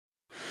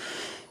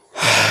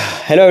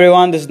Hello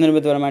everyone, this is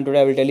Nirmit Verma and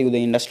today I will tell you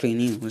the industry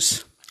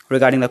news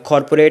regarding the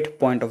corporate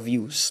point of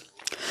views.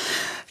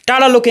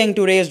 Tata looking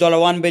to raise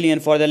 $1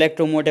 billion for the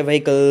electromotive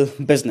vehicle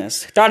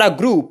business. Tata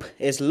Group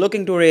is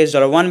looking to raise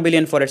 $1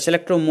 billion for its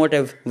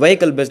electromotive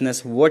vehicle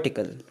business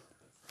vertical.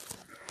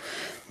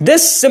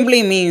 This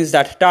simply means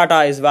that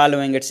Tata is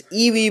valuing its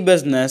EV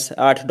business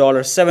at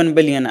 $7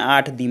 billion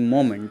at the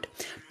moment.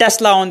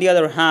 Tesla, on the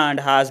other hand,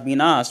 has been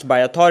asked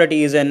by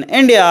authorities in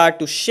India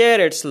to share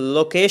its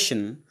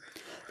localization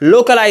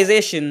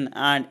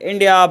and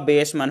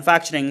India-based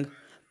manufacturing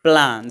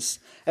plans.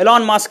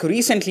 Elon Musk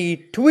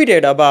recently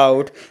tweeted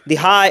about the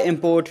high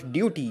import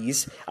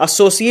duties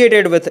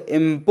associated with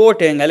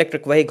importing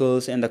electric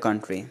vehicles in the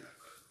country.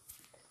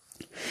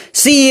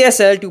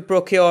 CESL to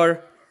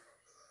procure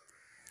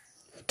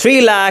 3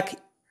 lakh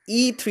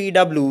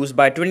E3Ws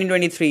by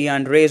 2023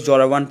 and raise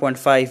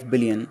 $1.5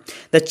 billion.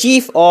 The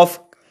chief of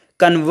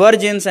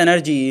Convergence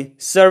Energy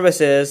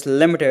Services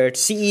Limited,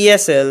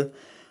 CESL,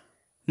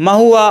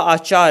 Mahua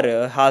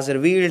Acharya, has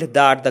revealed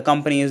that the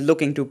company is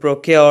looking to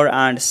procure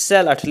and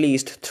sell at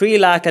least 3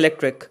 lakh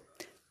electric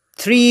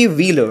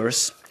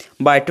three-wheelers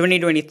by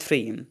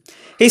 2023.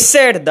 He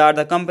said that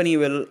the company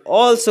will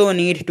also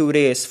need to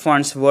raise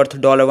funds worth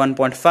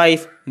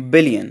 $1.5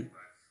 billion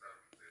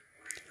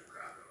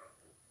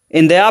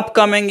in the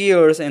upcoming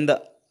years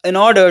in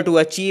order to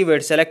achieve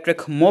its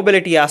electric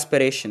mobility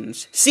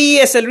aspirations.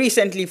 CESL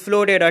recently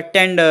floated a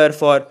tender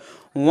for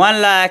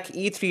 1 lakh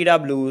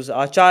E3Ws.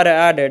 Acharya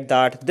added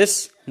that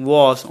this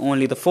was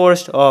only the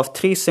first of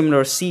 3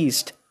 similar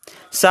sized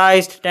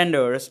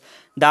tenders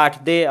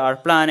that they are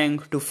planning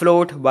to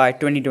float by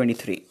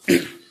 2023.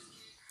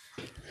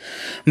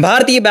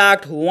 Bharti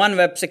backed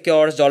OneWeb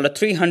secures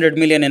 $300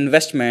 million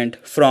investment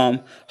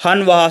from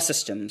Hanwha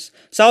Systems.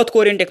 South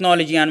Korean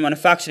technology and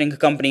manufacturing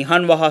company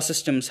Hanwha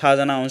Systems has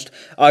announced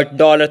a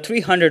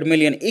 $300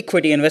 million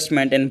equity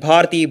investment in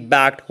Bharti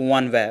backed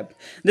OneWeb.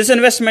 This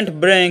investment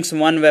brings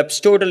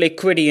OneWeb's total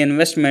equity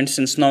investment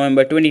since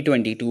November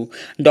 2020 to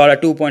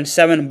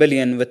 $2.7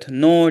 billion with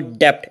no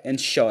debt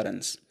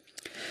insurance.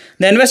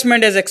 The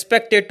investment is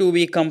expected to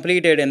be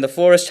completed in the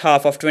first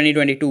half of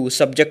 2022,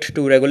 subject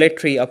to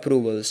regulatory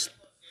approvals.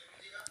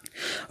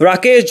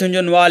 Rakesh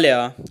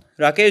Jhunjhunwala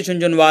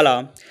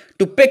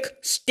to pick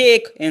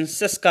stake in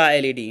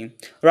Syska LED.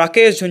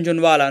 Rakesh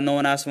Jhunjhunwala,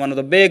 known as one of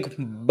the big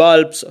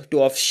bulbs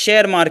of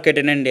share market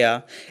in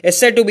India, is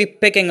said to be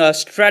picking a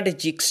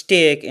strategic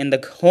stake in the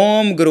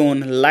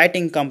homegrown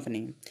lighting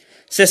company,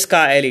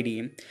 Syska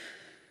LED.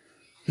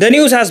 The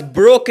news has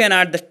broken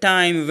at the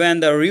time when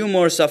the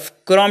rumors of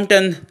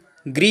Crompton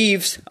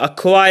Greaves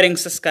acquiring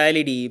Syska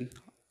LED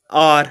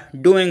are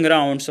doing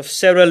rounds of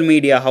several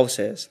media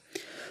houses.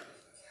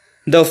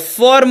 The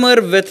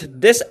former, with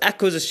this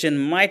acquisition,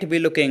 might be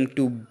looking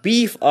to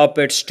beef up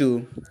its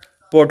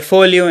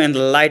portfolio in the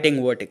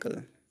lighting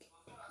vertical.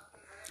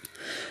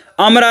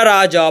 Amara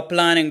Raja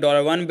planning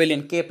 $1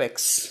 billion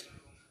capex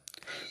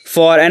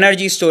for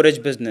energy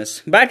storage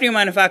business. Battery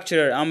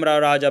manufacturer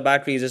Amara Raja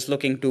Batteries is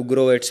looking to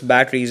grow its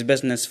batteries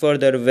business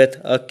further with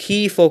a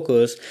key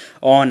focus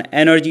on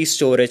energy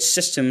storage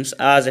systems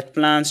as it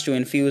plans to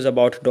infuse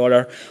about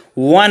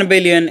 $1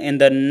 billion in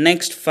the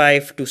next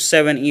 5 to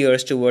 7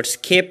 years towards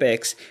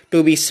capex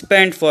to be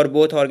spent for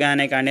both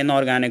organic and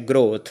inorganic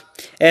growth.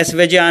 S.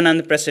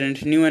 Vijayanand,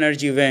 President, New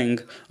Energy Wing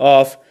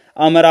of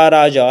Amara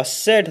Raja,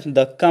 said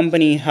the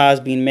company has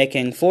been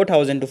making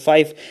 4,000 to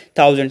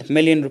 5,000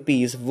 million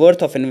rupees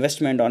worth of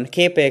investment on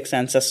capex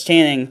and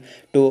sustaining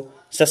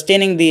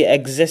the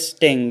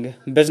existing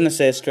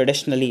businesses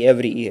traditionally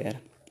every year.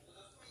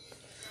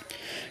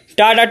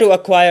 Tata to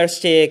acquire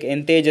stake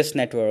in Tejas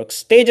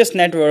Networks. Tejas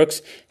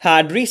Networks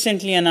had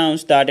recently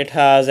announced that it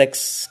has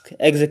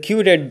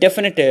executed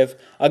definitive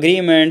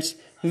agreements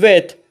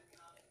with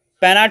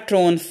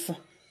Panatone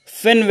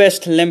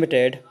Finvest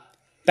Limited,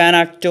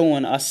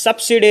 Panatone, a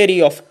subsidiary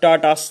of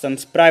Tata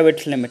Sons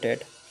Private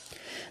Limited.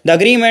 The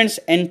agreements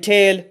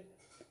entail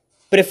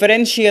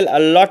preferential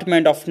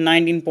allotment of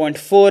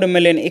 19.4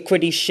 million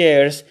equity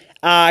shares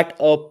at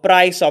a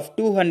price of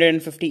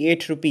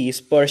 258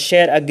 rupees per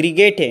share,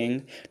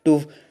 aggregating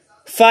to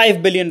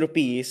 5 billion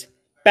rupees.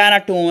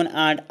 Panatone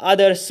and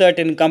other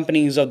certain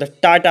companies of the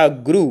Tata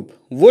Group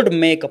would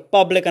make a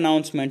public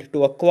announcement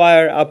to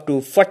acquire up to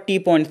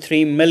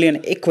 40.3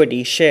 million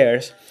equity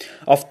shares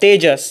of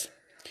Tejas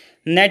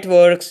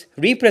Networks,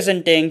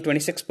 representing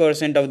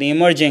 26% of the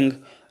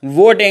emerging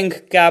voting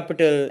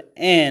capital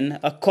in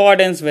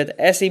accordance with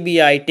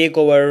SEBI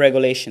takeover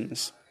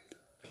regulations.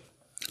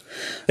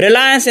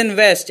 Reliance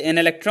invests in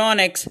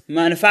electronics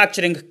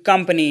manufacturing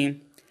company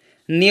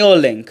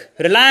Neolink.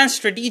 Reliance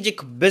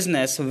Strategic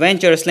Business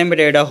Ventures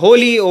Limited, a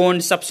wholly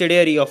owned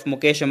subsidiary of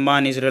Mukesh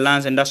Ambani's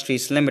Reliance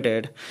Industries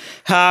Limited,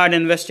 had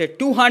invested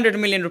 200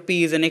 million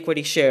rupees in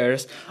equity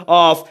shares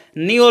of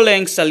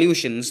Neolink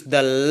Solutions.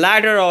 The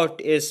latter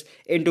is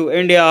into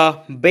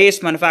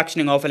India-based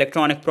manufacturing of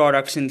electronic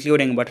products,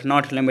 including but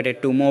not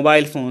limited to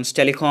mobile phones,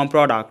 telecom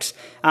products,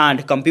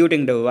 and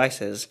computing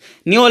devices.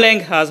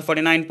 Neolink has a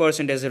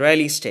 49%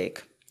 Israeli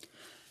stake.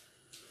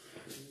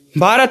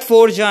 Bharat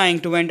forging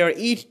to enter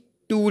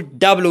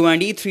E2W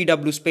and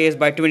E3W space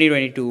by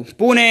 2022.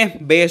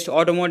 Pune-based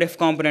automotive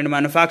component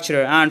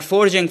manufacturer and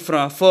forging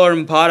firm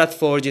Bharat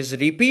Forge is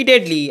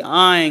repeatedly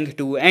eyeing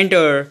to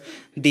enter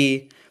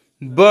the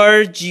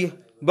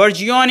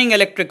burgeoning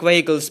electric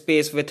vehicle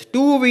space with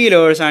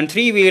two-wheelers and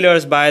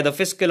three-wheelers by the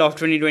fiscal of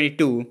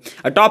 2022,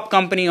 a top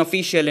company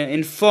official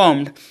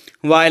informed,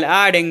 while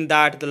adding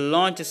that the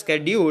launch is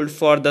scheduled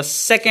for the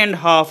second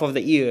half of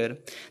the year.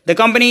 The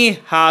company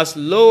has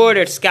lowered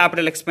its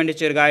capital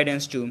expenditure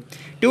guidance to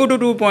 2 to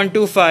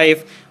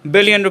 2.25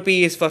 billion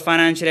rupees for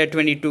financial year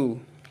 22,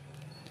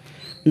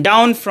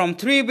 down from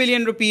 3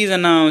 billion rupees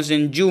announced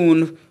in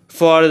June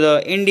for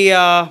the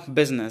India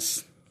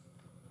business.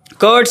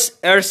 Kurtz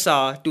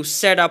ERSA to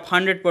set up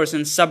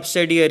 100%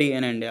 subsidiary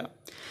in India.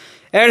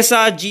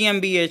 ERSA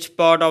GmbH,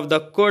 part of the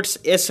Kurtz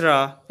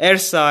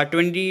ERSA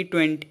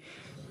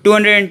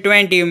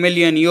 220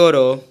 million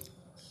euro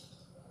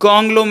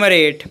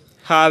conglomerate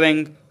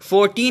having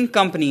 14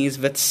 companies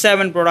with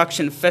 7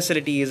 production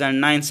facilities and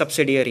 9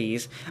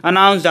 subsidiaries,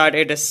 announced that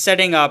it is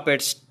setting up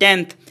its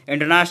 10th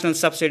international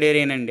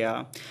subsidiary in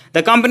India.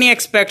 The company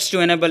expects to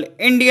enable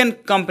Indian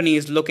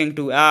companies looking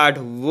to add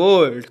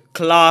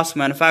world-class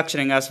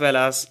manufacturing as well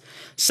as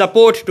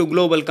support to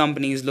global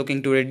companies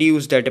looking to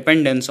reduce their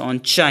dependence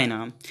on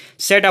China,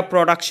 set up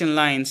production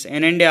lines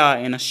in India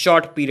in a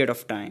short period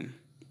of time.